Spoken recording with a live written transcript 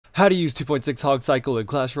How to use 2.6 Hog Cycle in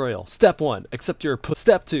Clash Royale. Step 1. Accept your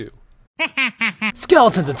Step 2.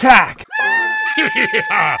 Skeletons attack!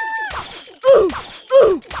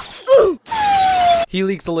 He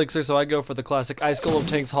leaks elixir, so I go for the classic Ice Golem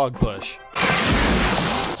tanks hog push.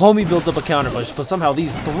 Homie builds up a counter push, but somehow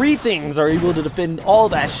these three things are able to defend all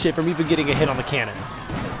that shit from even getting a hit on the cannon.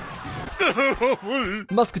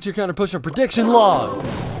 Musketeer counter push and prediction log.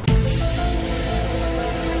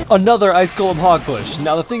 Another Ice Golem hog push.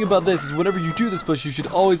 Now the thing about this is whenever you do this push, you should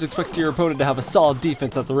always expect your opponent to have a solid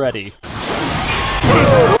defense at the ready.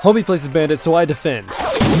 Homie places bandit, so I defend.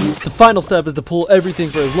 The final step is to pull everything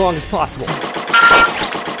for as long as possible.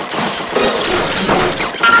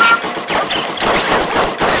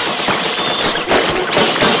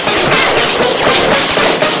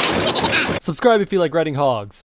 Subscribe if you like riding hogs.